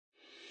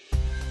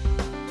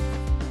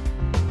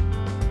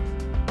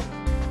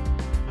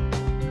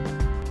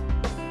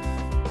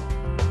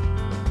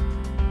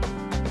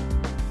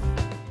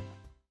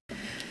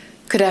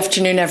Good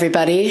afternoon,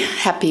 everybody.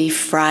 Happy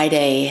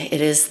Friday. It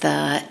is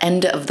the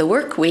end of the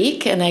work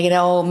week, and I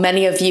know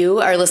many of you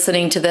are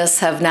listening to this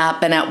have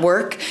not been at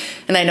work,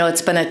 and I know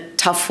it's been a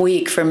tough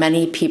week for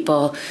many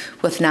people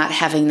with not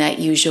having that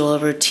usual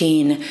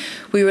routine.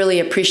 We really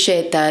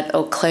appreciate that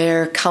Eau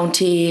Claire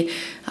County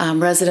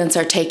residents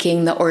are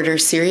taking the order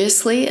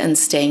seriously and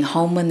staying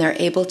home when they're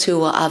able to.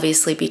 We'll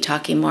obviously be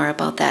talking more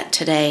about that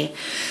today.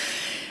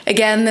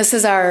 Again, this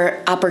is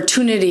our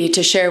opportunity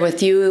to share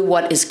with you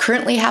what is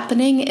currently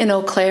happening in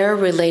Eau Claire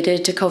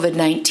related to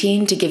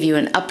COVID-19, to give you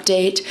an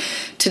update.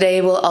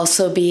 Today we'll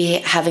also be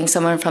having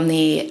someone from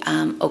the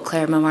Eau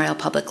Claire Memorial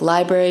Public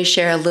Library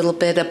share a little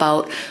bit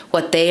about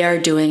what they are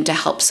doing to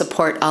help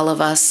support all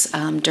of us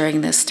during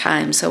this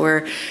time. So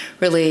we're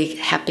really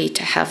happy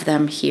to have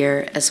them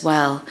here as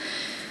well.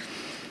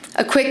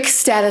 A quick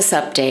status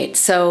update.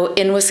 So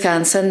in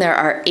Wisconsin, there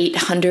are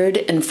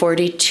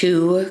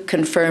 842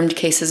 confirmed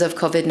cases of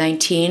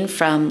COVID-19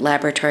 from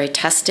laboratory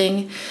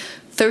testing,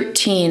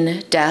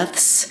 13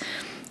 deaths,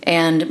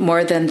 and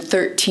more than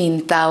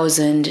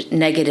 13,000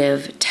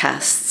 negative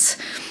tests.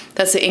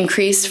 That's an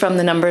increase from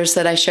the numbers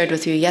that I shared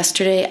with you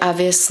yesterday,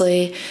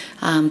 obviously.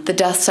 The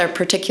deaths are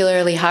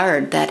particularly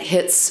hard. That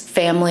hits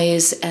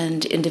families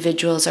and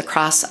individuals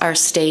across our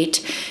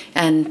state,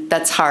 and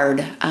that's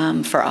hard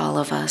for all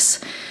of us.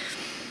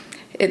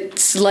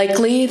 It's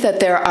likely that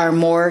there are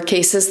more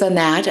cases than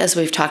that, as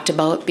we've talked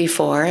about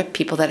before,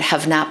 people that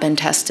have not been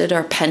tested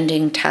or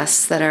pending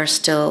tests that are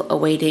still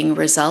awaiting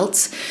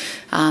results.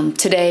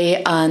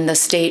 Today on the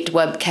state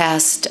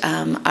webcast,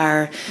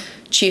 our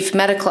chief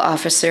medical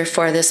officer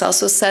for this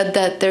also said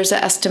that there's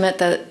an estimate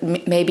that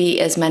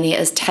maybe as many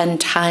as 10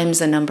 times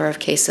the number of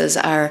cases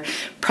are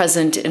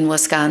present in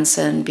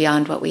Wisconsin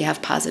beyond what we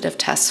have positive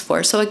tests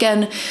for. So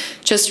again,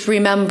 just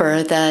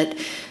remember that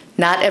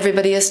not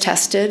everybody is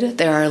tested.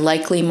 There are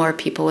likely more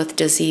people with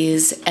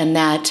disease, and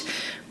that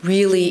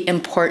really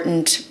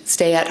important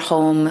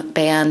stay-at-home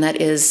ban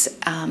that is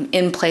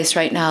in place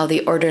right now,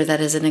 the order that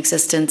is in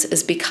existence,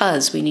 is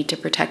because we need to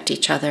protect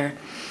each other.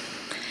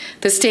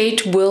 The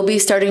state will be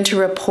starting to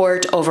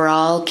report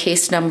overall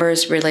case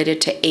numbers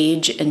related to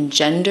age and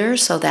gender,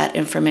 so that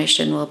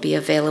information will be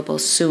available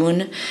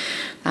soon.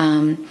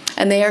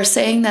 And they are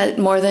saying that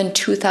more than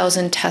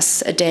 2,000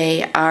 tests a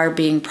day are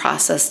being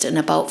processed in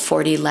about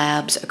 40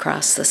 labs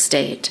across the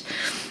state.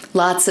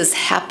 Lots is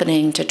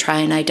happening to try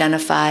and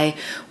identify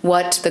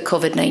what the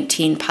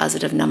COVID-19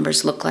 positive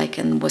numbers look like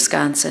in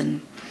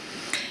Wisconsin.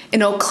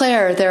 In Eau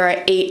Claire, there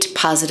are 8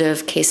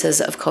 positive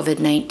cases of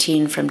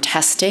COVID-19 from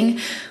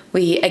testing.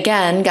 We,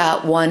 again,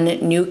 got one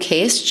new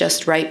case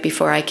just right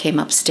before I came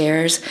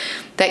upstairs.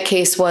 That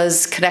case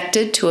was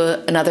connected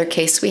to another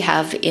case we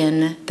have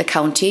in the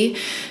county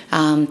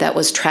that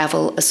was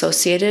travel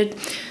associated.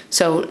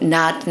 So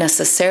not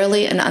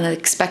necessarily an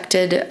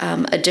unexpected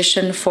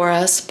addition for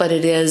us, but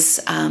it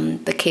is,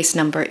 the case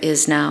number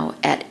is now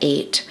at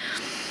 8.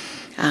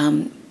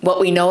 What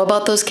we know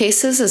about those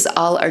cases is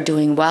all are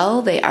doing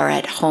well. They are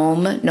at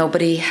home.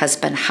 Nobody has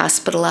been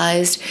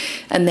hospitalized,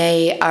 and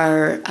they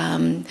are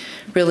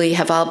really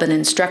have all been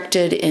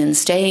instructed in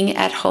staying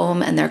at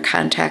home, and their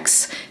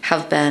contacts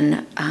have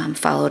been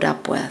followed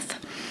up with.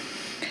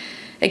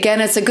 Again,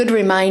 it's a good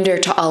reminder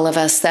to all of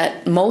us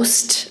that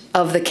most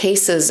of the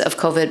cases of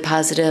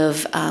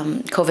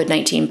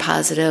COVID-19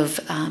 positive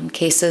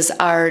cases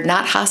are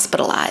not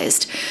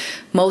hospitalized.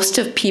 Most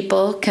of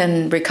people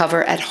can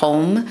recover at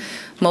home.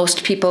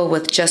 Most people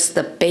with just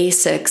the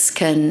basics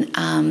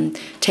can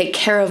take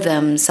care of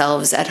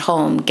themselves at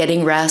home,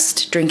 getting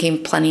rest,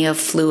 drinking plenty of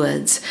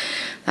fluids.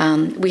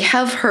 We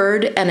have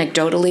heard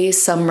anecdotally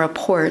some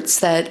reports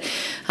that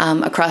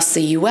across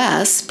the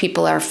U.S.,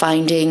 people are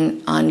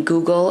finding on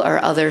Google or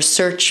other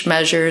search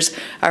measures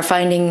are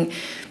finding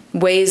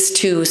ways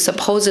to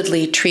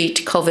supposedly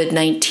treat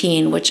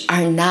COVID-19, which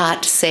are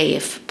not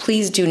safe.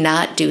 Please do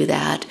not do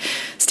that.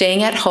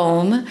 Staying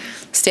home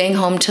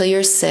till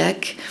you're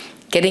sick,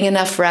 getting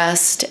enough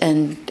rest,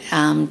 and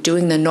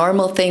doing the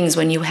normal things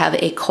when you have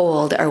a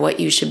cold are what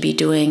you should be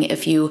doing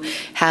if you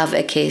have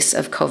a case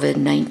of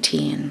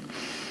COVID-19.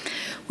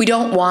 We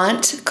don't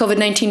want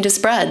COVID-19 to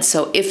spread,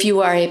 so if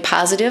you are a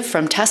positive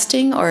from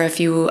testing or if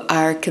you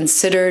are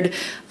considered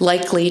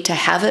likely to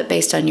have it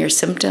based on your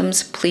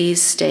symptoms,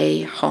 please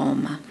stay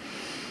home.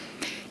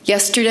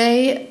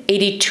 Yesterday,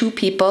 82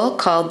 people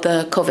called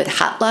the COVID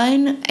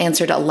hotline,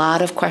 answered a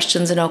lot of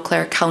questions in Eau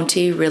Claire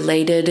County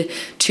related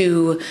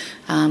to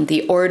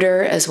the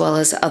order as well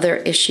as other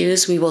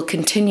issues. We will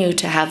continue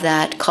to have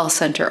that call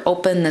center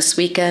open this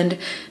weekend,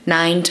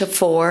 9 to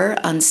 4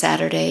 on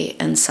Saturday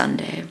and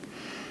Sunday.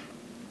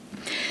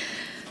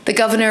 The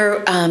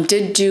governor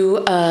did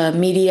do a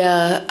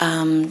media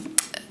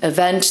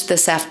event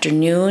this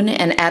afternoon,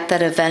 and at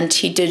that event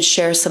he did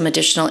share some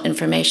additional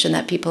information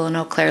that people in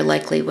Eau Claire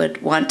likely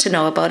would want to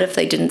know about if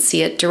they didn't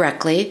see it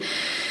directly.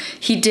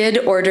 He did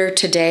order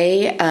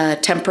today a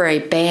temporary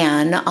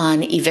ban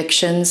on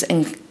evictions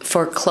and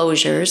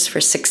foreclosures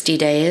for 60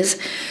 days.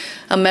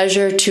 a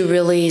measure to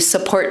really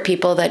support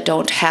people that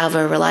don't have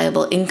a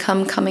reliable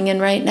income coming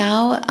in right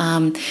now,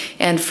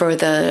 and for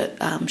the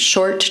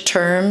short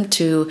term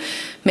to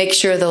make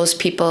sure those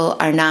people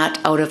are not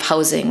out of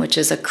housing, which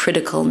is a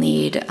critical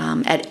need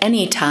at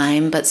any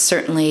time, but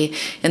certainly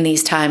in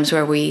these times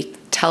where we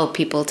tell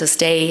people to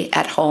stay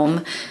at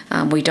home,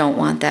 we don't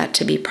want that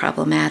to be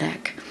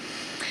problematic.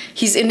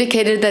 He's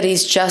indicated that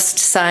he's just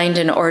signed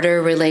an order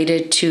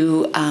related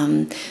to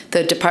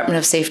the Department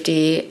of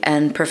Safety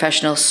and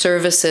Professional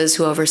Services,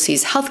 who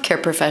oversees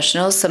healthcare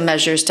professionals, some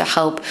measures to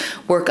help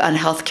work on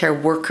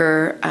healthcare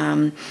worker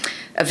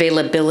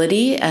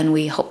availability, and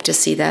we hope to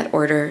see that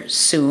order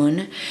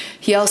soon.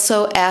 He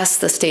also asked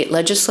the state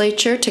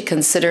legislature to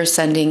consider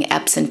sending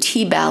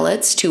absentee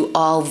ballots to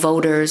all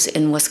voters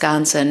in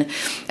Wisconsin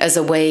as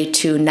a way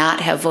to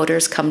not have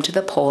voters come to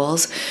the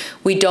polls.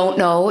 We don't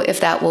know if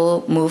that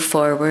will move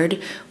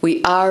forward.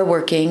 We are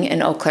working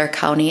in Eau Claire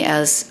County,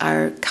 as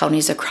our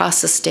counties across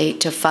the state,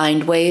 to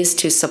find ways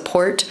to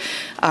support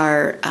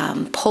our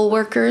poll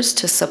workers,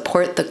 to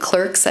support the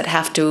clerks that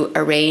have to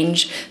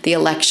arrange the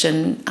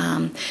election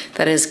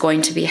that is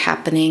going to be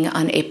happening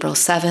on April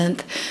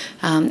 7th.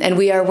 And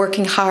we are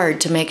working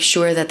hard to make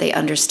sure that they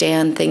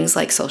understand things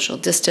like social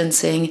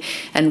distancing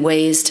and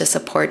ways to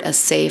support a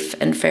safe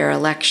and fair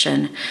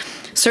election.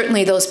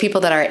 Certainly those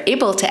people that are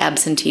able to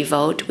absentee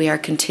vote, we are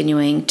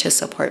continuing to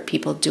support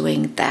people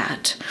doing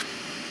that.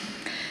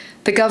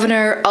 The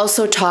governor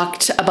also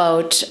talked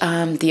about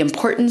the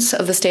importance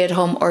of the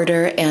stay-at-home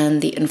order and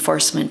the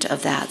enforcement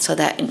of that. So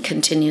that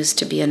continues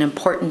to be an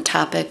important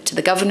topic to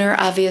the governor,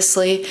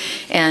 obviously,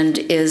 and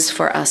is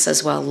for us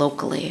as well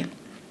locally.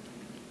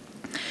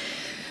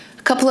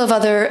 A couple of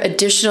other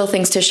additional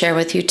things to share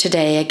with you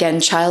today. Again,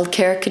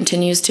 childcare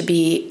continues to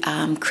be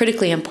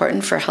critically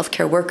important for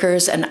healthcare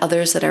workers and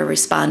others that are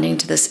responding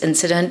to this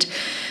incident.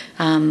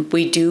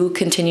 We do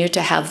continue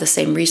to have the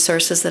same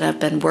resources that have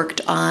been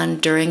worked on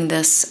during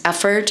this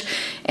effort,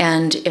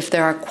 and if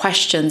there are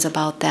questions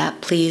about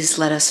that, please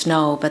let us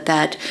know. But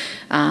that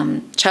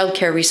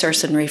childcare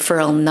resource and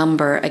referral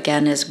number,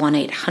 again, is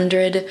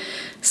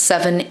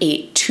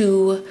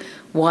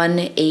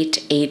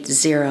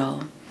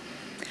 1-800-782-1880.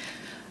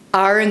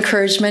 Our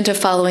encouragement of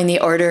following the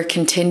order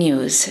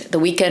continues. The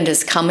weekend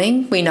is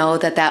coming. We know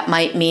that that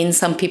might mean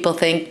some people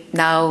think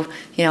now,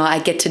 I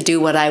get to do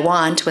what I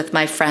want with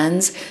my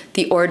friends.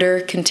 The order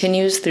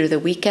continues through the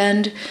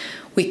weekend.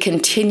 We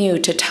continue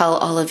to tell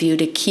all of you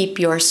to keep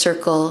your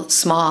circle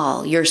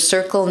small. Your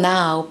circle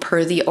now,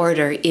 per the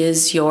order,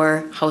 is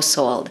your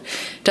household.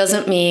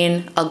 Doesn't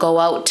mean I'll go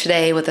out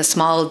today with a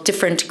small,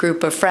 different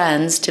group of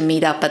friends to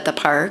meet up at the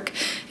park.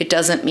 It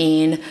doesn't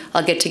mean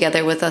I'll get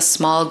together with a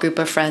small group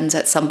of friends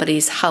at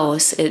somebody's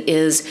house. It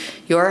is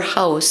your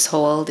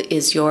household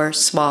is your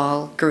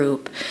small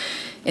group.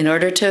 In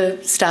order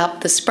to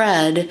stop the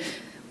spread,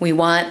 we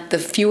want the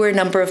fewer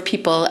number of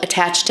people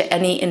attached to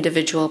any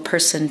individual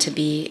person to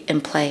be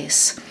in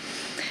place.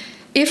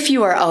 If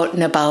you are out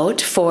and about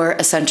for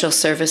essential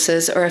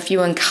services, or if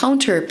you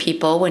encounter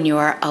people when you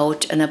are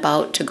out and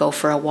about to go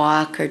for a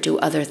walk or do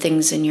other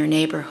things in your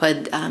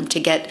neighborhood to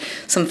get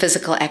some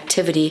physical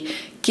activity,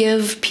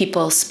 give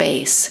people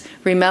space.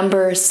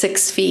 Remember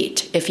 6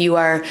 feet. If you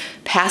are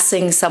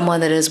passing someone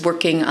that is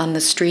working on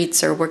the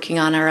streets or working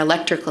on our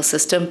electrical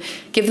system,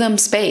 give them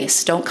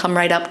space. Don't come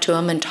right up to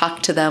them and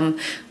talk to them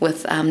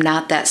with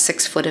not that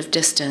 6 foot of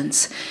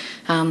distance.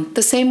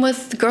 The same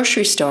with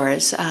grocery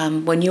stores.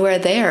 When you are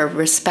there,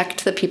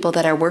 respect the people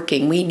that are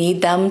working. We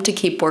need them to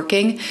keep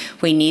working.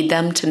 We need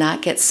them to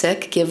not get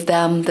sick. Give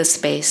them the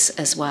space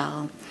as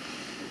well.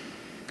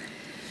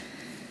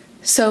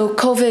 So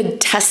COVID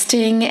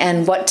testing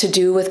and what to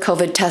do with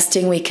COVID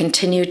testing, we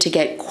continue to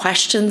get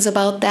questions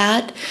about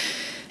that.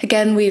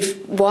 Again, we've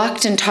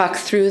walked and talked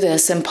through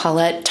this, and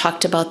Paulette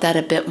talked about that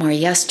a bit more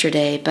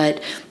yesterday,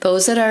 but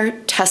those that are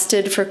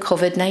tested for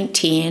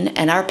COVID-19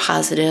 and are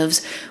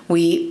positives,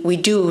 we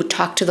do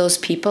talk to those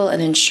people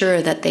and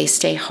ensure that they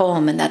stay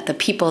home and that the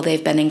people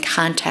they've been in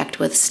contact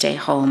with stay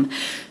home.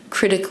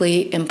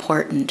 Critically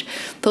important.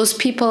 Those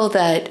people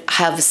that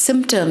have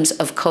symptoms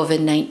of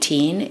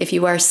COVID-19, if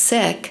you are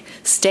sick,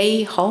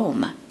 stay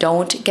home.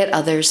 Don't get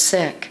others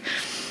sick.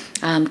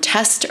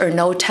 Test or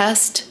no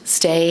test,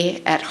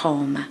 stay at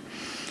home.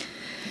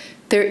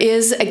 There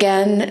is,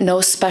 again, no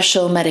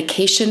special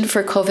medication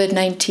for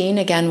COVID-19,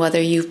 again,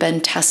 whether you've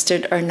been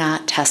tested or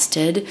not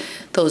tested.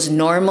 Those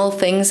normal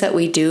things that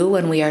we do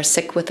when we are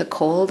sick with a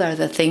cold are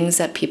the things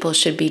that people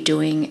should be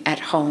doing at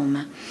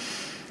home.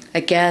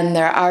 Again,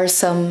 there are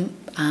some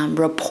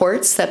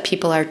reports that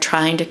people are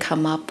trying to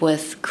come up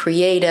with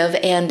creative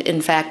and,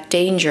 in fact,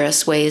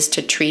 dangerous ways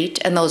to treat,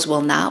 and those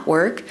will not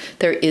work.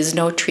 There is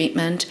no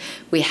treatment.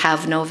 We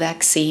have no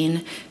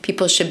vaccine.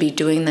 People should be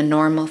doing the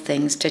normal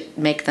things to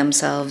make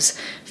themselves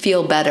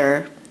feel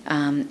better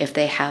if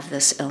they have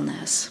this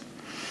illness.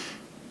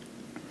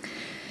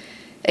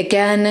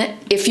 Again,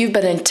 if you've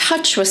been in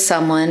touch with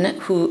someone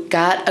who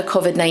got a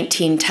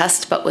COVID-19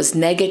 test but was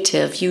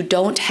negative, you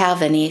don't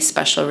have any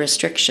special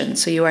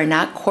restrictions. So you are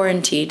not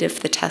quarantined if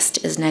the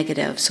test is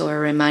negative. So a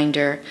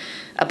reminder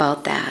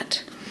about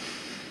that.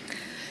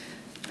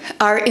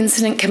 Our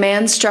incident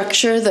command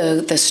structure,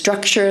 the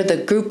structure, the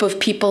group of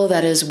people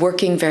that is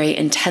working very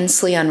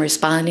intensely on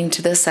responding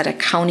to this at a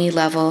county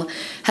level,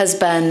 has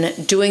been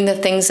doing the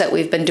things that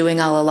we've been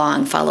doing all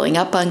along, following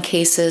up on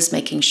cases,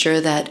 making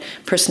sure that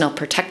personal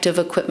protective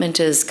equipment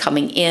is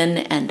coming in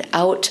and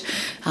out,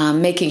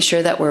 making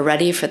sure that we're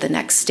ready for the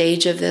next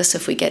stage of this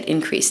if we get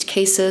increased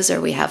cases or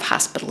we have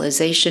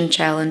hospitalization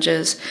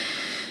challenges.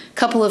 A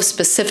couple of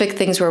specific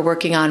things we're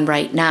working on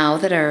right now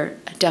that are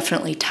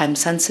definitely time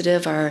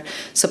sensitive are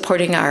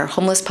supporting our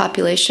homeless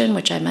population,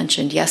 which I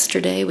mentioned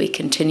yesterday. We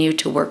continue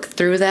to work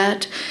through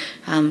that.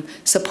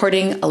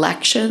 Supporting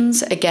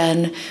elections,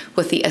 again,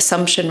 with the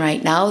assumption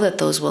right now that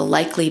those will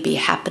likely be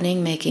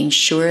happening, making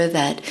sure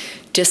that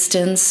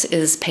distance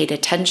is paid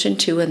attention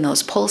to in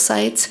those poll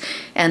sites,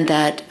 and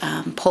that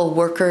poll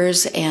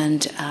workers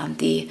and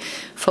the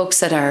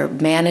folks that are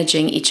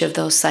managing each of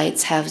those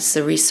sites have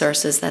the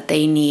resources that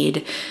they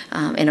need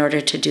in order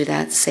to do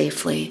that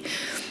safely.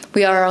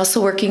 We are also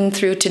working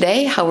through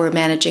today how we're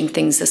managing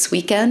things this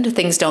weekend.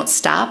 Things don't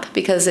stop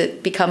because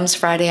it becomes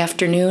Friday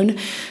afternoon.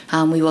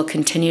 We will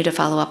continue to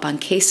follow up on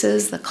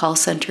cases. The call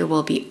center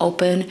will be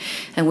open,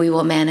 and we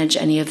will manage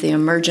any of the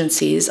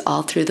emergencies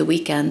all through the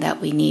weekend that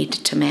we need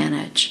to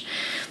manage.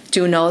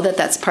 Do know that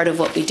that's part of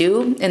what we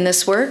do in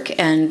this work,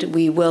 and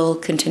we will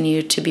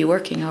continue to be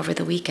working over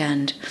the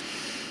weekend.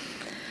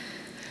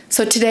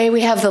 So today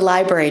we have the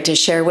library to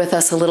share with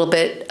us a little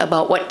bit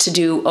about what to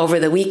do over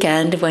the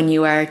weekend when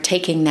you are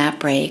taking that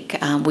break.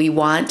 We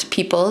want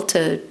people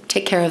to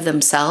take care of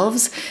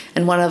themselves,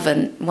 and one of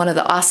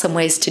the awesome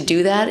ways to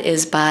do that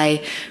is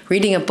by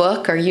reading a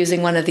book or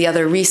using one of the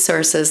other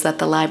resources that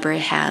the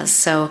library has.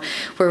 So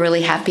we're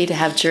really happy to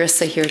have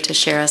Jerissa here to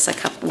share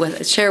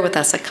with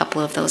us a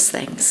couple of those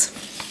things.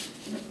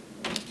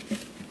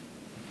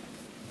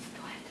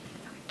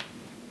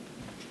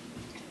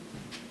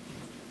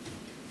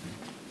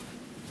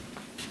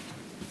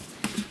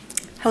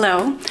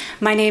 Hello,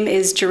 my name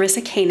is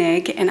Jerissa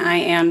Koenig, and I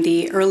am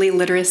the Early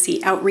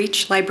Literacy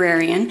Outreach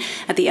Librarian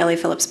at the L.A.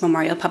 Phillips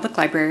Memorial Public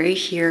Library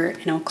here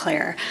in Eau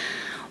Claire.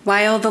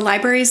 While the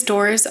library's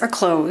doors are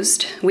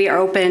closed, we are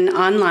open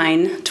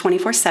online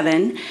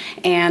 24/7,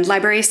 and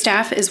library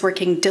staff is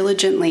working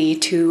diligently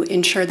to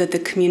ensure that the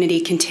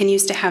community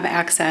continues to have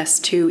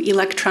access to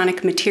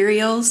electronic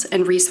materials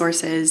and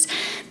resources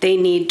they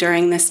need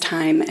during this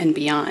time and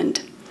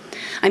beyond.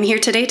 I'm here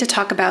today to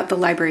talk about the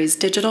library's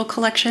digital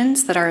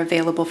collections that are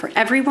available for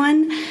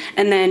everyone,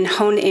 and then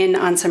hone in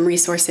on some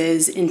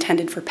resources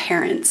intended for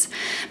parents,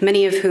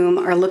 many of whom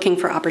are looking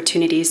for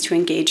opportunities to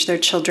engage their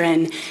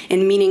children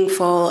in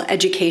meaningful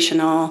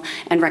educational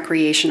and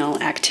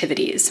recreational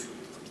activities.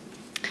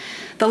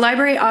 The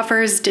library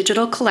offers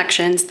digital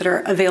collections that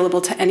are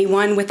available to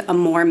anyone with a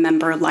More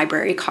Member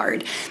Library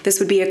card. This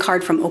would be a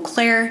card from Eau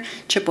Claire,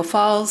 Chippewa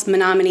Falls,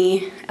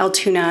 Menominee,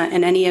 Altoona,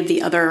 and any of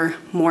the other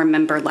More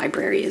Member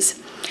libraries.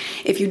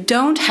 If you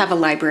don't have a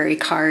library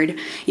card,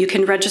 you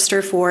can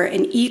register for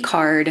an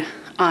e-card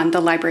on the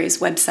library's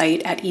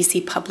website at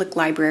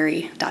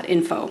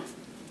ecpubliclibrary.info.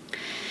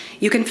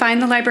 You can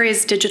find the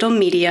library's digital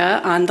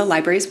media on the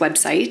library's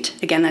website.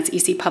 Again, that's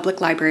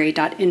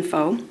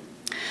ecpubliclibrary.info.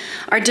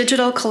 Our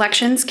digital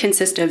collections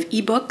consist of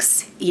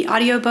ebooks,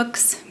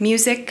 e-audiobooks,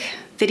 music,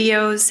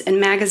 videos, and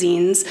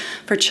magazines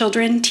for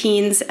children,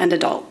 teens, and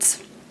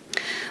adults.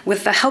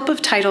 With the help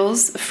of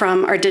titles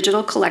from our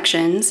digital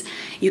collections,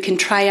 you can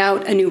try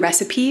out a new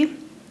recipe,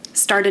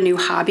 start a new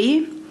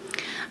hobby,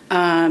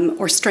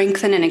 or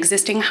strengthen an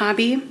existing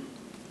hobby,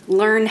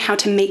 learn how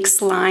to make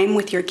slime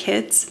with your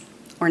kids,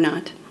 or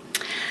not,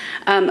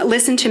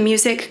 listen to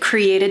music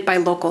created by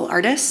local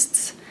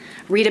artists,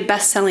 read a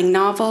best-selling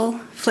novel,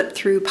 flip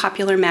through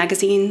popular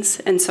magazines,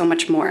 and so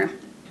much more.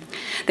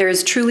 There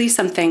is truly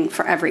something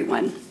for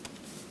everyone.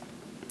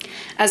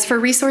 As for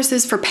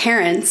resources for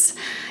parents,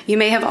 you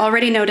may have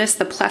already noticed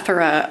the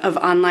plethora of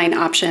online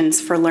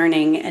options for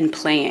learning and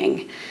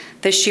playing.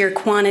 The sheer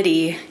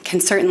quantity can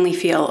certainly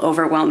feel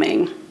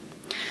overwhelming.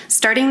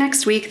 Starting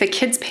next week, the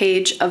kids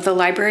page of the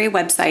library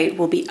website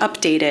will be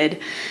updated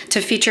to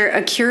feature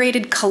a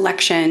curated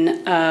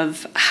collection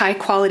of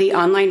high-quality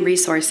online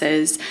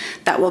resources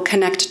that will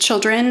connect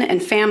children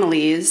and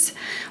families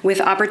with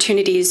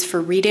opportunities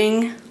for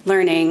reading,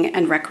 learning,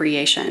 and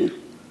recreation.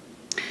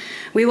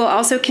 We will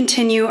also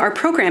continue our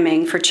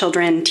programming for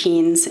children,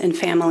 teens, and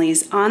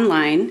families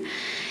online,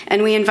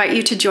 and we invite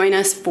you to join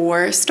us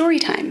for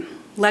Storytime,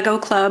 Lego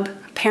Club,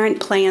 Parent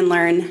Play and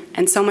Learn,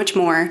 and so much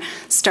more,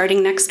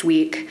 starting next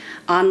week,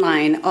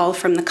 online, all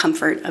from the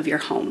comfort of your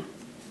home.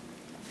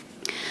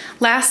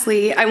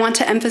 Lastly, I want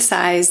to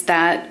emphasize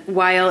that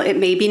while it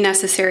may be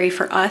necessary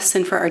for us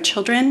and for our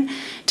children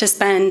to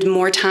spend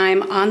more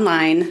time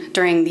online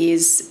during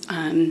these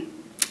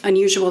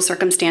unusual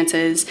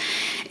circumstances,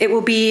 it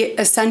will be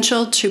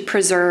essential to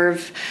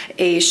preserve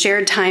a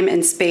shared time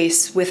and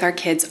space with our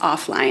kids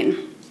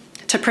offline.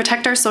 To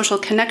protect our social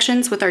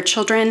connections with our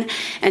children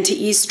and to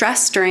ease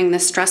stress during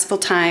this stressful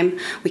time,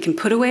 we can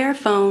put away our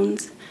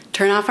phones,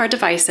 turn off our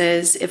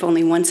devices, if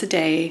only once a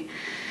day,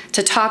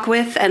 to talk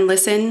with and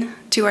listen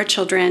to our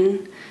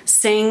children,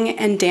 sing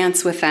and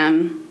dance with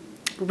them,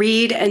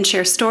 read and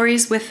share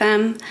stories with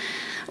them,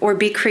 or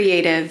be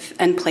creative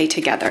and play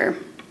together.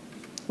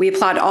 We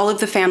applaud all of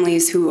the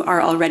families who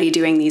are already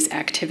doing these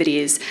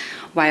activities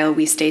while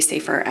we stay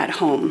safer at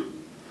home.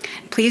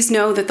 Please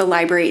know that the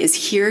library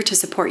is here to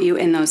support you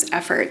in those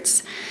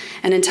efforts.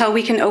 And until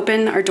we can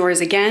open our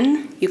doors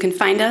again, you can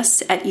find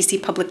us at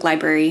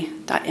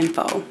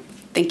ecpubliclibrary.info.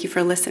 Thank you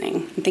for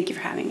listening, and thank you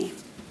for having me.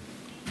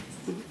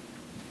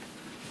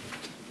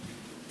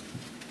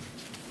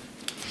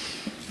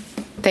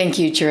 Thank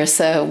you,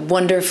 Jerissa.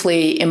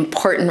 Wonderfully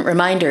important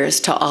reminders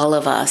to all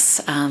of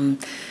us.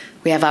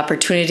 We have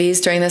opportunities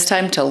during this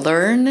time to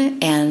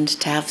learn and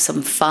to have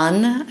some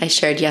fun. I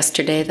shared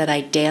yesterday that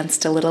I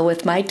danced a little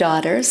with my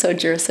daughter, so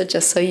Jerissa,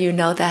 just so you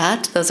know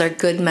that. Those are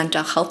good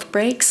mental health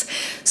breaks.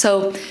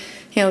 So,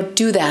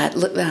 do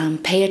that.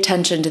 Pay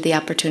attention to the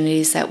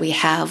opportunities that we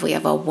have. We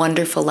have a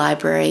wonderful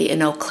library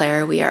in Eau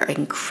Claire. We are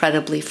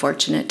incredibly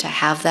fortunate to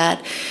have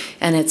that,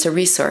 and it's a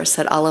resource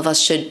that all of us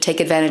should take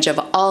advantage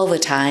of all the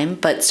time,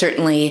 but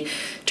certainly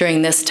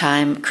during this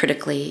time,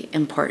 critically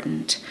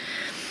important.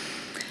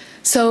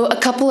 So a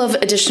couple of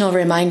additional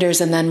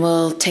reminders, and then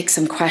we'll take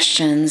some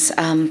questions.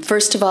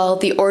 First of all,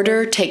 the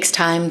order takes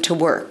time to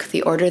work.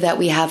 The order that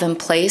we have in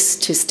place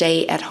to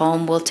stay at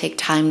home will take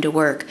time to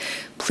work.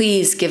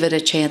 Please give it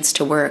a chance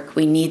to work.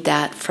 We need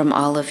that from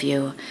all of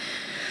you.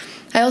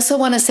 I also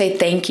want to say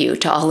thank you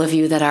to all of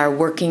you that are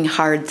working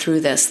hard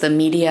through this, the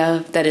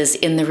media that is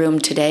in the room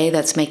today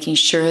that's making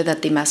sure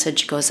that the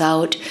message goes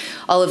out,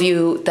 all of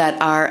you that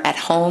are at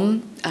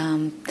home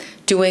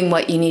doing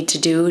what you need to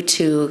do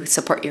to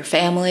support your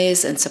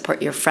families and support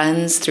your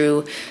friends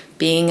through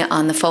being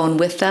on the phone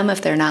with them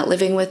if they're not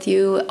living with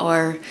you,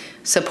 or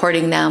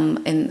supporting them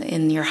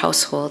in your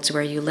households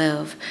where you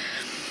live.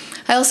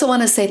 I also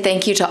want to say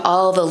thank you to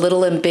all the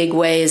little and big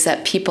ways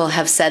that people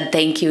have said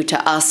thank you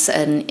to us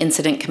and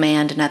Incident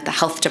Command and at the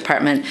health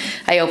department.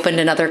 I opened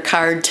another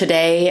card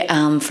today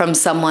from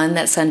someone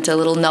that sent a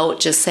little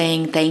note just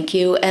saying thank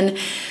you, and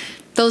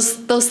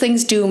those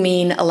things do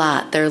mean a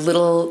lot. They're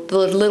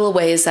little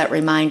ways that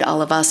remind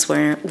all of us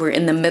we're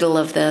in the middle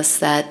of this,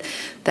 that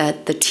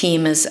the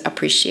team is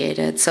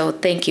appreciated. So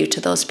thank you to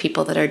those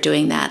people that are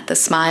doing that. The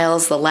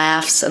smiles, the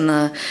laughs, and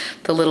the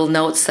little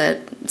notes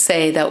that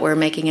say that we're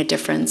making a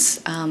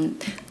difference.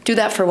 Do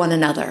that for one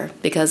another,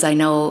 because I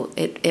know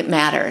it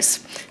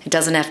matters. It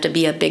doesn't have to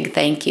be a big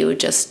thank you.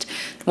 Just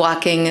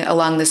walking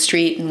along the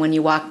street, and when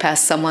you walk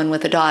past someone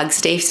with a dog,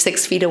 stay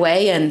 6 feet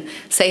away and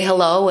say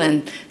hello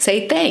and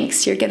say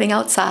thanks. You're getting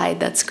outside.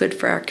 That's good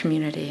for our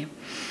community.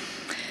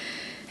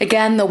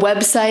 Again, the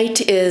website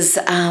is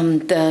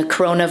the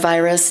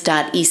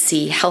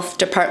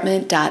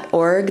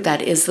coronavirus.ecehealthdepartment.org.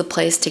 That is the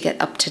place to get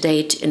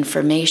up-to-date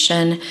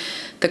information.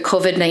 The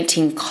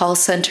COVID-19 call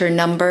center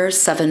number,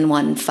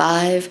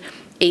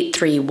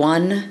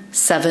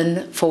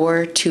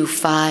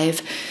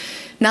 715-831-7425.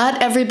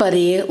 Not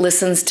everybody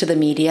listens to the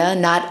media.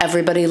 Not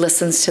everybody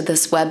listens to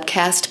this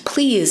webcast.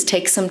 Please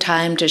take some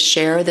time to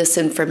share this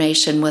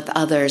information with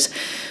others.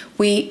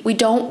 We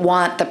don't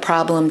want the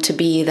problem to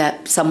be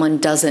that someone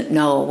doesn't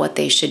know what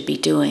they should be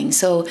doing.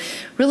 So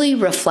really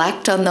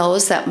reflect on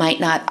those that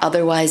might not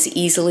otherwise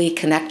easily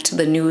connect to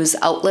the news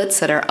outlets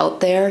that are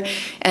out there,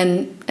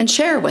 and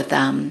share with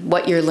them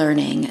what you're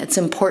learning. It's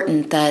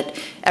important that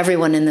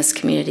everyone in this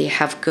community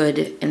have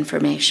good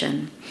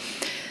information.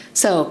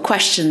 So,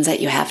 questions that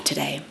you have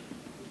today?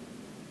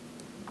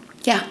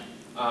 Yeah.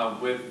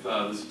 With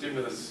the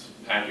stimulus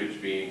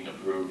package being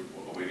approved,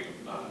 awaiting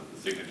the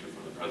signature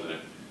from the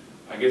president,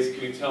 I guess,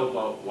 can you tell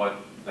about what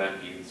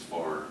that means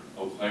for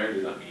Eau Claire?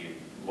 Does that mean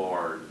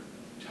more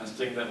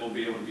testing that will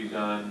be able to be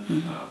done,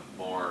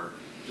 more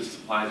just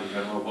supplies in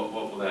general?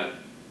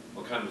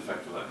 What kind of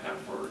effect will that have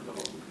for the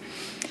local community?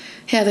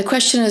 Yeah, the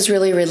question is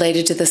really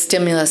related to the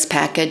stimulus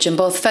package and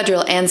both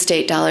federal and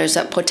state dollars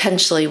that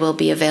potentially will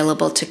be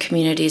available to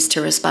communities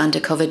to respond to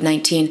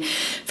COVID-19.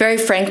 Very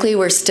frankly,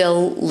 we're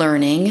still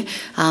learning.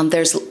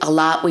 There's a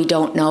lot we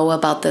don't know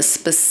about the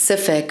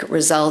specific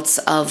results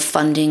of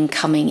funding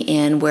coming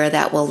in, where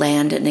that will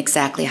land, and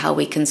exactly how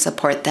we can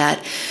support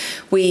that.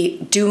 We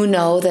do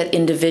know that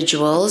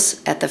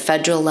individuals at the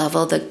federal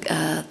level,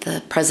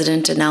 the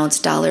president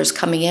announced dollars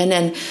coming in,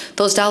 and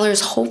those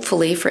dollars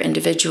hopefully for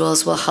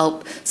individuals will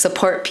help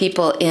support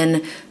people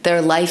in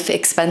their life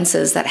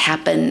expenses that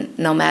happen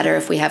no matter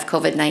if we have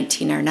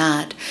COVID-19 or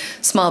not.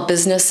 Small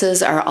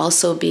businesses are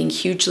also being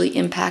hugely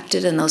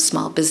impacted, and those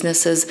small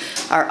businesses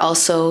are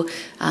also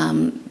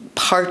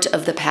part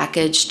of the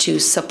package to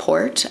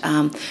support.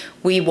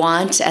 We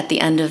want at the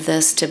end of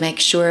this to make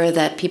sure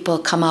that people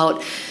come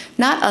out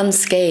not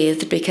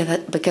unscathed,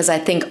 because I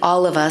think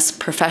all of us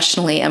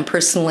professionally and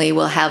personally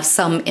will have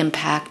some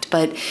impact,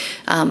 but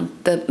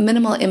the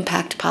minimal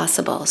impact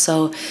possible.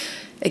 So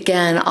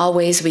again,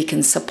 always we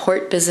can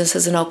support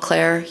businesses in Eau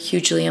Claire,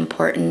 hugely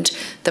important.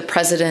 The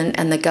president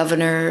and the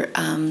governor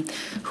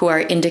who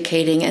are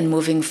indicating and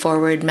moving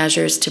forward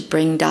measures to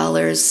bring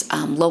dollars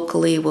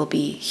locally will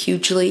be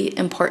hugely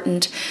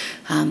important.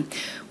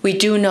 We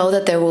do know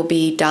that there will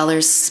be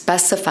dollars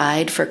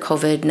specified for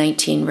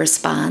COVID-19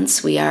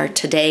 response. We are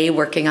today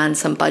working on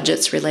some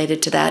budgets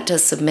related to that to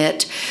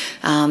submit,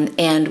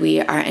 and we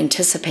are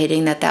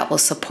anticipating that that will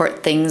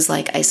support things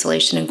like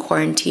isolation and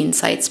quarantine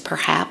sites,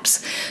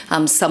 perhaps,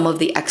 some of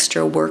the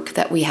extra work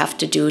that we have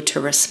to do to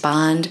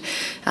respond.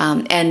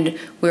 And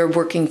we're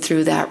working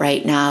through that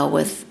right now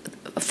with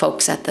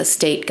folks at the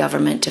state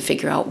government to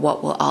figure out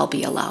what will all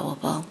be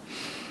allowable.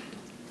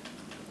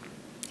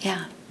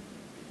 Yeah.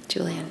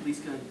 Julian.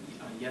 Lisa,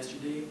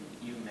 yesterday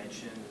you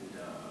mentioned,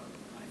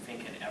 I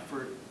think, an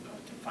effort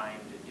to find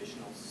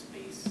additional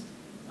space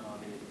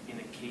in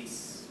a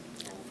case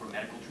for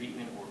medical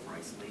treatment or for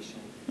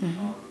isolation.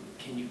 Mm-hmm.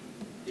 Can you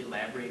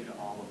elaborate at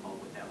all about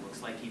what that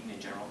looks like, even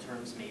in general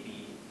terms? Maybe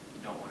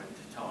you don't want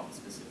to tell all the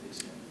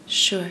specifics yet.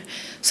 Sure.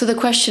 So the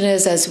question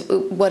is,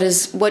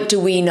 what do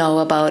we know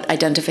about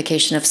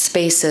identification of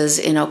spaces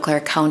in Eau Claire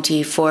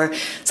County for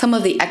some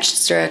of the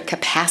extra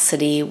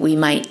capacity we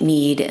might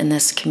need in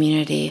this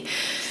community?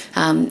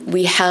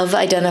 We have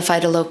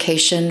identified a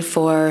location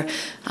for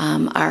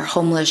our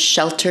homeless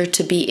shelter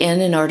to be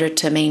in order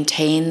to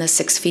maintain the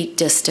 6 feet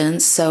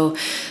distance. So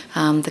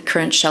the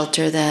current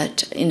shelter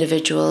that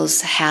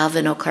individuals have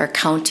in Eau Claire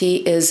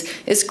County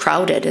is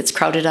crowded. It's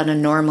crowded on a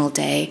normal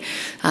day.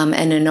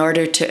 And in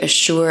order to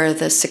assure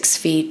the 6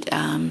 feet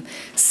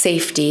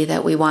safety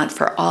that we want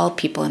for all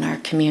people in our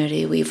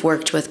community, we've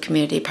worked with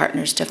community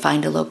partners to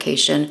find a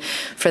location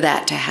for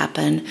that to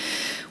happen.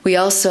 We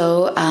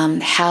also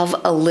have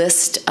a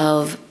list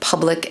of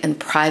public and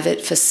private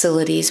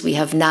facilities. We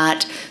have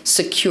not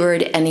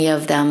secured any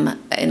of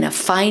them in a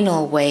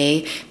final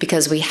way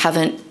because we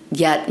haven't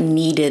yet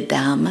needed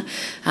them,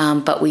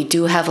 but we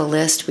do have a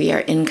list. We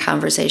are in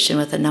conversation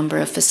with a number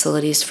of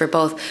facilities for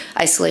both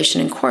isolation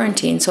and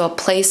quarantine, so a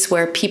place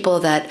where people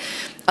that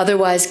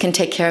otherwise can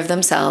take care of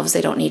themselves. They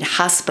don't need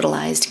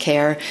hospitalized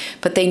care,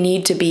 but they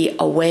need to be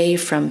away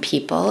from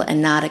people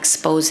and not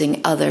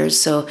exposing others.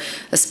 So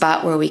a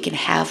spot where we can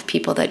have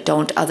people that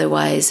don't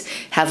otherwise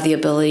have the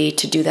ability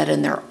to do that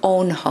in their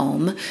own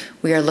home.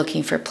 We are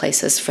looking for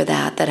places for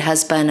that. That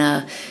has been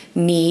a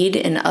need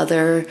in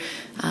other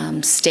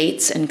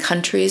states and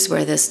countries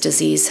where this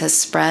disease has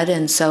spread.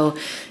 And so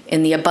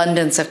in the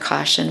abundance of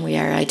caution, we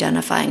are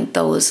identifying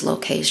those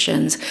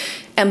locations.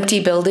 Empty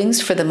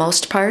buildings for the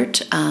most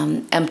part,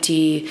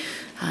 empty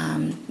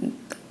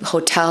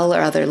hotel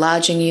or other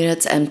lodging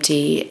units,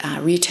 empty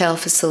retail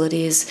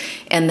facilities,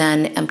 and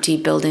then empty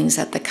buildings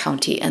that the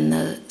county and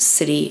the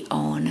city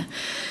own.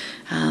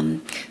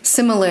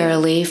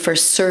 Similarly, for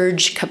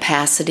surge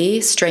capacity,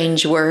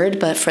 strange word,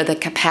 but for the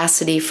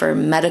capacity for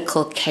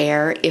medical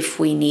care if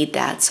we need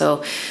that.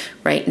 So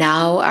right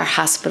now, our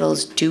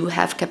hospitals do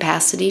have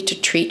capacity to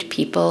treat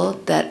people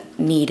that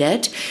need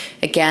it.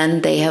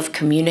 Again, they have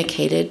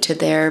communicated to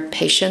their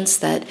patients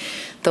that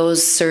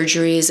those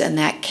surgeries and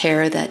that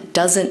care that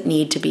doesn't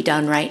need to be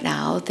done right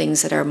now,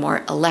 things that are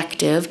more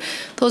elective,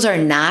 those are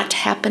not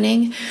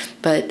happening.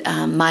 But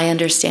my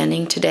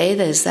understanding today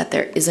is that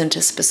there isn't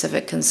a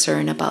specific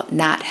concern about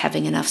not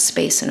having enough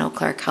space in Eau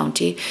Claire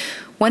County.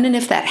 When and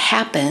if that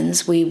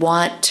happens, we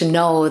want to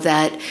know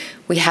that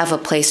we have a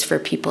place for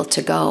people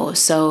to go.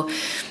 So,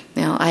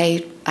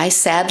 I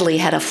sadly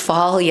had a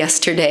fall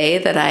yesterday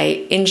that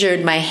I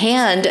injured my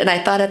hand, and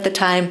I thought at the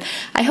time,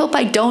 I hope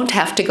I don't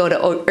have to go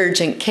to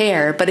urgent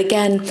care. But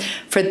again,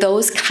 for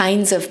those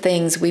kinds of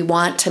things, we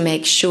want to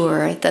make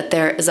sure that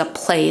there is a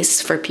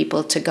place for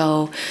people to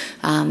go,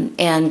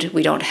 and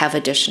we don't have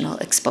additional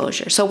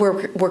exposure. So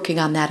we're working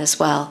on that as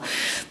well.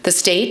 The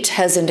state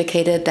has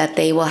indicated that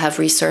they will have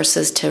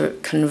resources to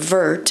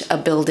convert a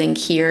building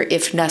here,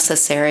 if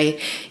necessary,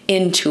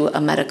 into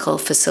a medical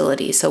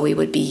facility. So we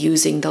would be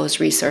using those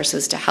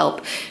resources to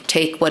help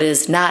take what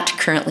is not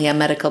currently a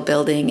medical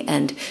building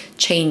and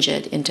change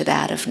it into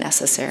that if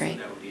necessary. So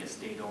that would be a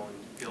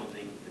state-owned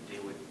building that they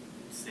would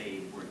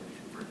say, we're going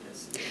to convert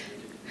this.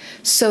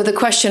 So the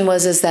question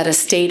was, is that a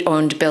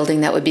state-owned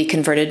building that would be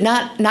converted?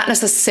 Not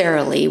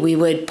necessarily. We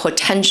would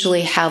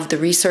potentially have the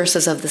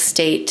resources of the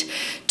state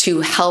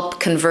to help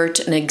convert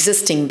an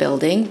existing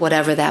building,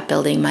 whatever that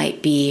building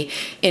might be,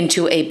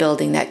 into a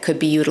building that could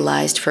be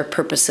utilized for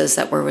purposes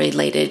that were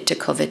related to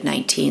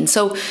COVID-19.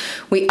 So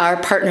we are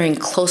partnering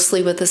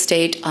closely with the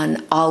state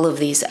on all of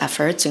these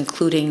efforts,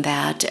 including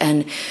that,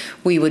 and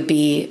we would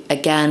be,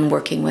 again,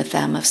 working with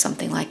them if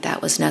something like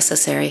that was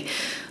necessary.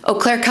 Eau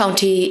Claire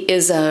County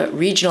is a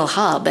regional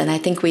hub, and I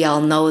think we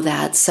all know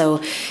that.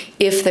 So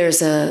if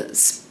there's a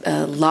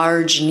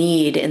large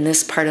need in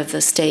this part of the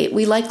state,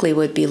 we likely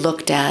would be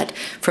looked at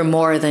for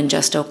more than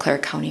just Eau Claire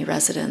County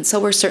residents. So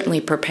we're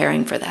certainly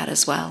preparing for that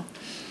as well.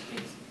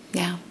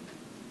 Yeah.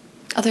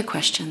 Other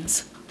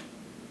questions?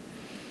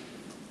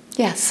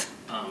 Yes.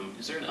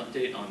 Is there an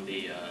update on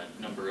the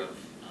number of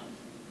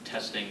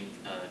testing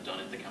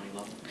done at the county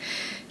level?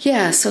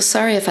 Yeah, so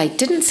sorry if I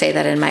didn't say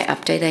that in my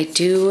update. I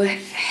do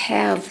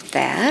have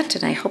that,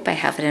 and I hope I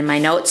have it in my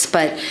notes,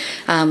 but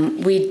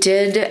we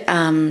did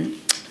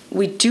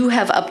We do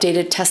have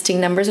updated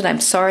testing numbers, and I'm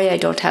sorry I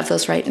don't have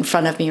those right in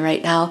front of me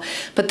right now.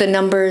 But the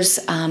numbers,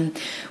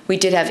 we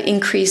did have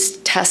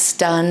increased tests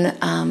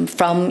done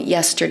from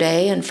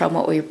yesterday, and from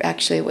what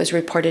it was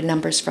reported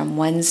numbers from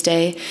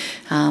Wednesday,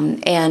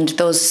 and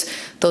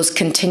those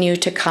continue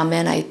to come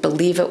in. I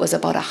believe it was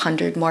about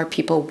 100 more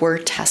people were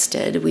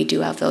tested. We do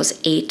have those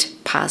 8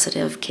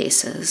 positive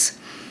cases,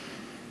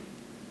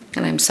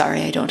 and I'm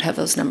sorry I don't have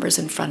those numbers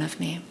in front of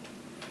me.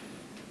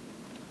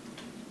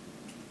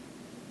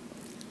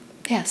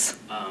 Yes.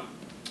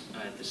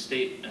 At the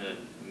state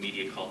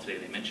media call today,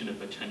 they mentioned a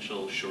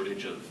potential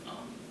shortage of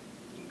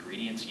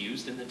ingredients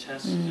used in the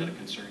test. Is that a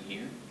concern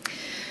here?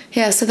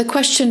 Yeah, so the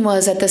question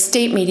was, at the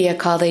state media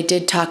call, they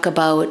did talk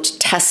about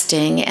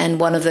testing,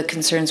 and one of the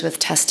concerns with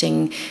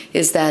testing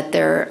is that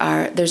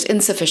there's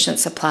insufficient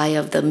supply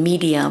of the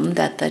medium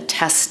that the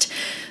test,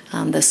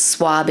 the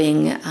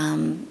swabbing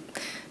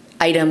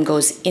item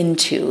goes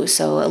into.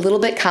 So a little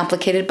bit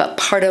complicated, but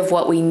part of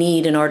what we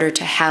need in order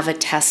to have a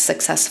test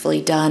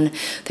successfully done,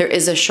 there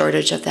is a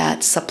shortage of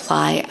that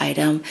supply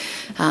item.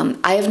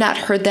 I have not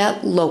heard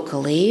that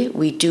locally.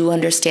 We do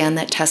understand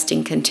that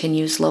testing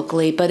continues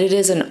locally, but it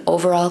is an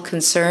overall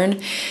concern,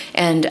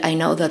 and I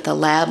know that the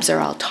labs are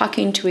all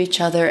talking to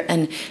each other,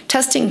 and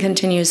testing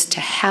continues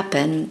to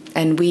happen,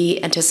 and we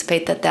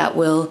anticipate that that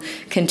will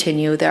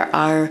continue. There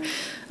are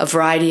a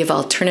variety of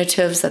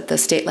alternatives that the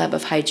State Lab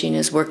of Hygiene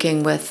is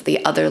working with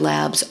the other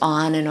labs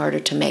on in order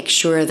to make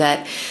sure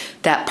that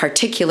that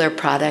particular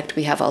product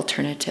we have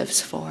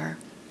alternatives for.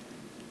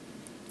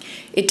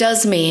 It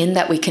does mean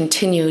that we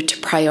continue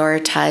to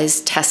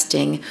prioritize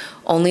testing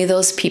only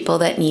those people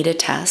that need a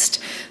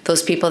test,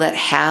 those people that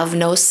have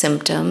no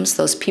symptoms,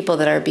 those people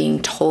that are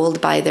being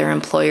told by their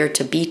employer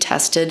to be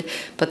tested,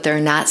 but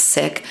they're not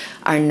sick,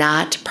 are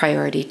not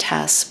priority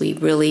tests. We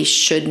really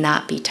should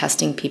not be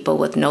testing people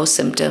with no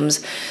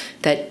symptoms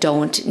that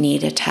don't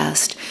need a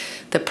test.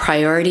 The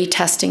priority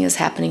testing is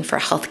happening for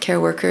healthcare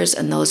workers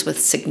and those with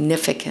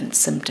significant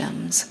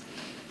symptoms.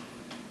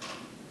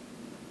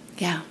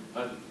 Yeah.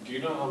 Do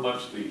you know how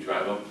much the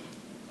drive-up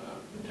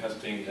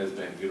testing has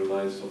been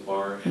utilized so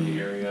far in the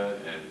area?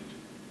 And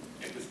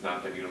if it's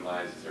not been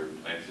utilized, is there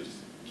plans to just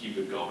keep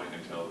it going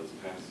until this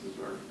passes?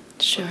 Or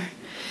sure.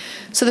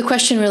 So the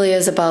question really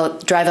is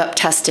about drive-up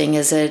testing.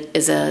 Is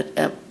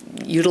a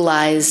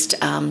utilized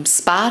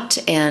spot,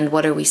 and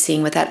what are we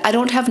seeing with that? I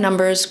don't have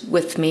numbers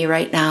with me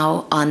right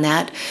now on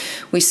that.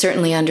 We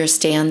certainly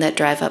understand that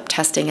drive-up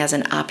testing as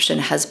an option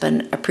has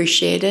been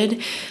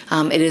appreciated.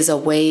 It is a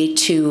way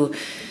to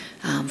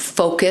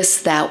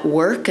focus that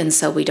work, and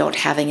so we don't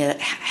have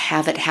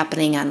it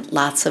happening on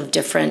lots of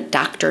different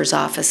doctors'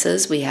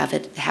 offices. We have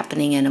it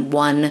happening in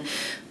one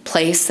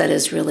place that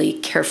is really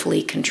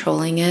carefully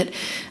controlling it.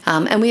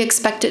 And we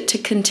expect it to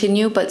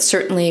continue, but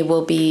certainly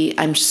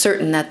I'm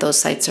certain that those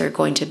sites are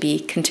going to be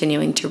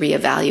continuing to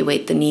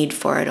reevaluate the need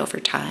for it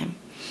over time.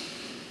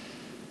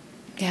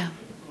 Yeah.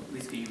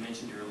 Lisa, you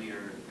mentioned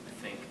earlier, I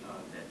think,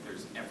 that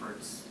there's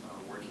efforts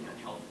working on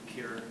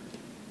healthcare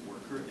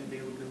worker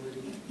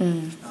availability.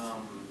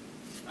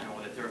 I know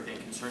that there have been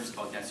concerns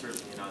about that,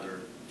 certainly in other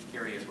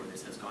areas where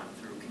this has gone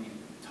through. Can you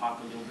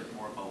talk a little bit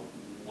more about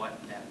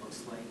what that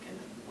looks like and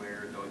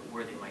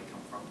where they might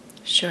come from?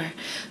 Sure.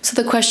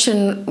 So the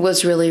question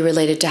was really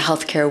related to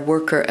healthcare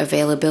worker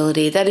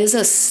availability. That is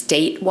a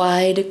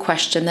statewide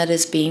question that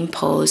is being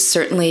posed.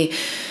 Certainly,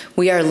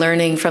 we are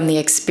learning from the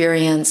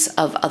experience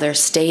of other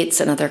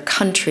states and other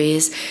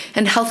countries,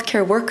 and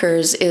healthcare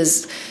workers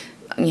is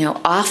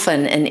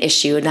often an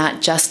issue,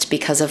 not just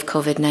because of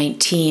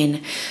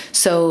COVID-19.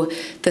 So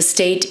the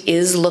state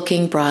is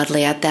looking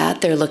broadly at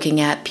that. They're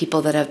looking at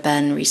people that have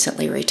been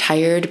recently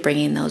retired,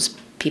 bringing those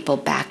people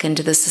back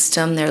into the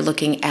system. They're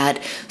looking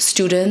at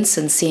students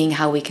and seeing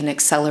how we can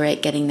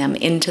accelerate getting them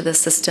into the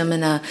system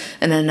in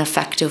an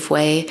effective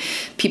way.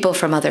 People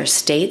from other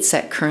states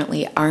that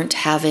currently aren't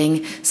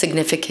having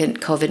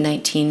significant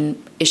COVID-19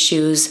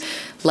 issues,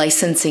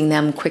 licensing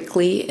them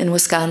quickly in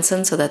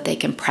Wisconsin so that they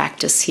can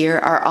practice here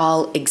are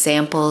all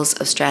examples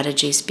of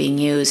strategies being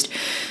used.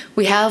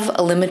 We have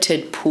a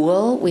limited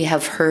pool. We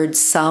have heard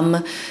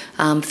some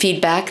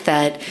feedback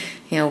that,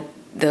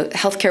 the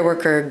healthcare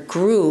worker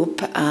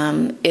group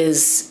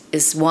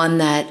is one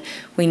that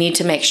we need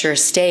to make sure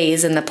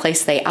stays in the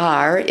place they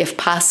are, if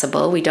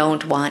possible. We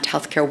don't want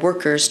healthcare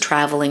workers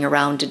traveling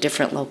around to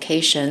different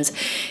locations,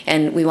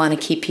 and we want to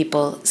keep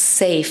people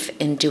safe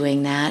in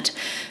doing that.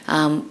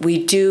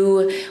 We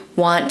do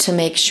want to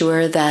make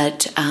sure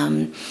that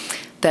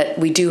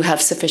we do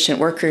have sufficient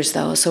workers,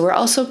 though. So we're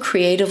also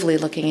creatively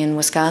looking in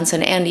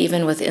Wisconsin, and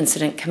even with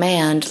Incident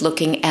Command,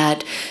 looking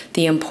at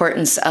the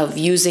importance of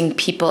using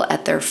people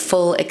at their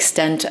full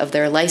extent of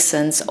their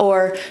license,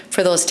 or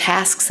for those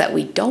tasks that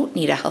we don't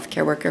need a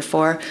healthcare worker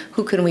for,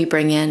 who can we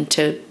bring in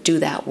to do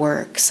that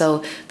work?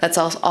 So that's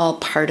all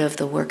part of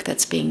the work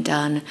that's being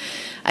done.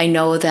 I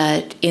know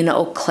that in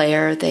Eau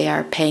Claire, they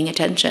are paying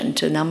attention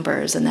to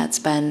numbers, and that's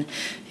been,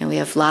 we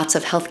have lots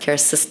of healthcare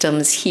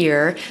systems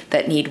here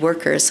that need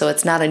workers, so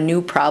it's not a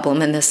new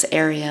problem in this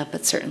area,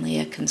 but certainly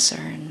a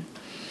concern.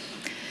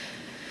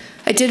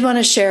 I did want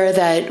to share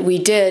that we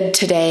did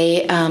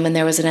today, and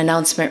there was an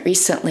announcement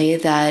recently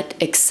that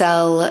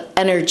Excel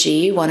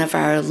Energy, one of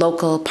our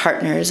local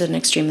partners, an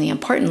extremely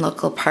important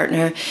local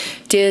partner,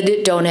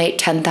 did donate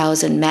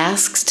 10,000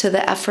 masks to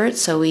the effort.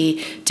 So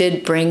we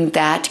did bring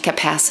that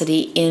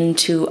capacity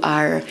into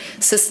our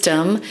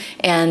system,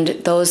 and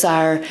those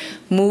are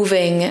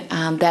moving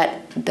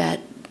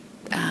that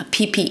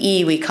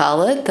PPE, we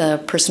call it,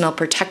 the personal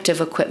protective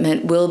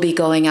equipment, will be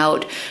going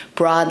out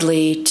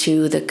broadly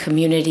to the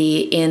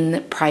community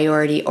in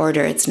priority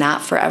order. It's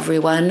not for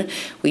everyone.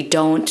 We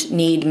don't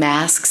need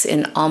masks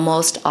in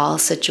almost all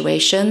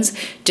situations.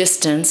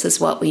 Distance is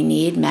what we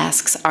need.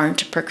 Masks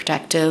aren't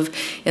protective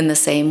in the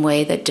same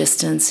way that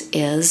distance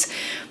is.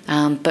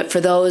 But for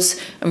those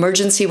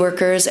emergency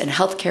workers and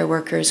healthcare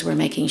workers, we're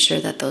making sure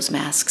that those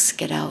masks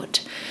get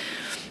out.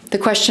 The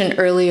question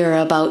earlier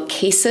about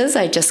cases,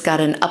 I just got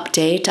an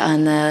update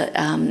on the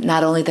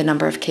not only the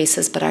number of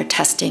cases, but our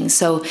testing.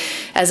 So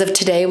as of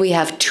today, we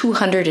have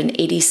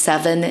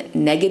 287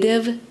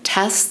 negative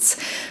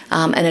tests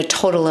and a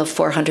total of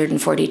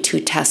 442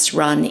 tests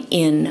run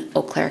in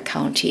Eau Claire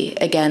County,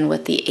 again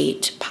with the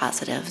 8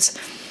 positives.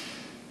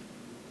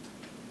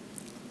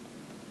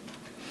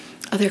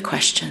 Other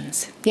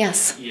questions?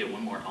 Yes? Yeah,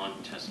 one more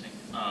on testing.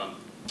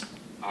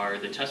 Are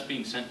the tests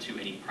being sent to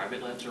any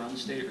private labs around the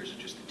state, or is it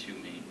just the 2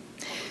 main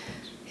public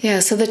ones? Yeah,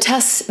 so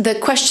the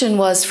question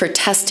was for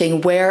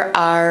testing, where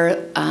are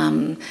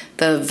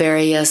the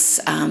various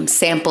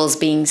samples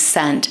being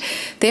sent?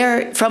 They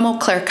are from Eau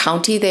Claire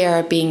County. They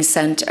are being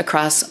sent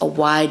across a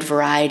wide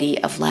variety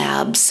of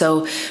labs.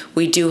 So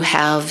we do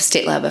have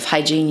State Lab of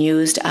Hygiene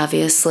used,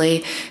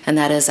 obviously, and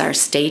that is our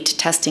state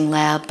testing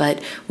lab,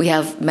 but we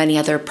have many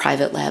other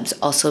private labs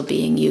also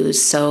being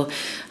used. So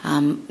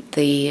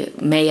the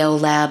Mayo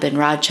lab in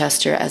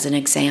Rochester as an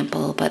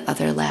example, but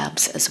other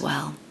labs as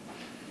well.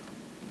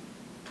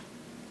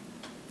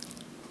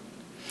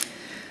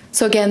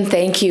 So again,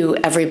 thank you,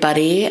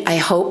 everybody. I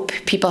hope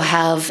people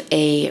have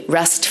a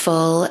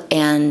restful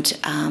and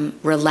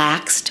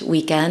relaxed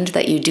weekend,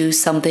 that you do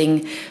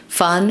something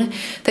fun,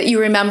 that you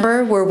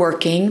remember we're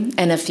working,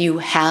 and if you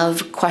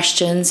have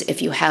questions,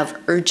 if you have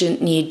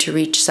urgent need to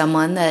reach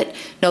someone, that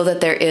know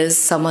that there is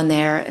someone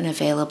there and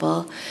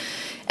available.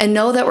 And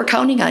know that we're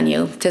counting on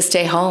you to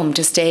stay home,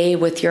 to stay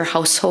with your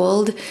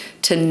household,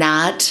 to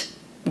not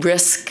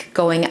risk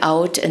going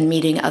out and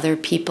meeting other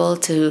people,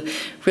 to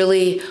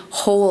really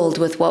hold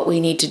with what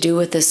we need to do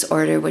with this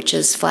order, which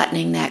is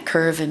flattening that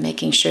curve and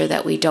making sure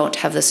that we don't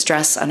have the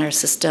stress on our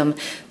system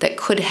that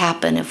could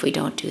happen if we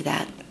don't do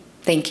that.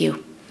 Thank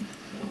you.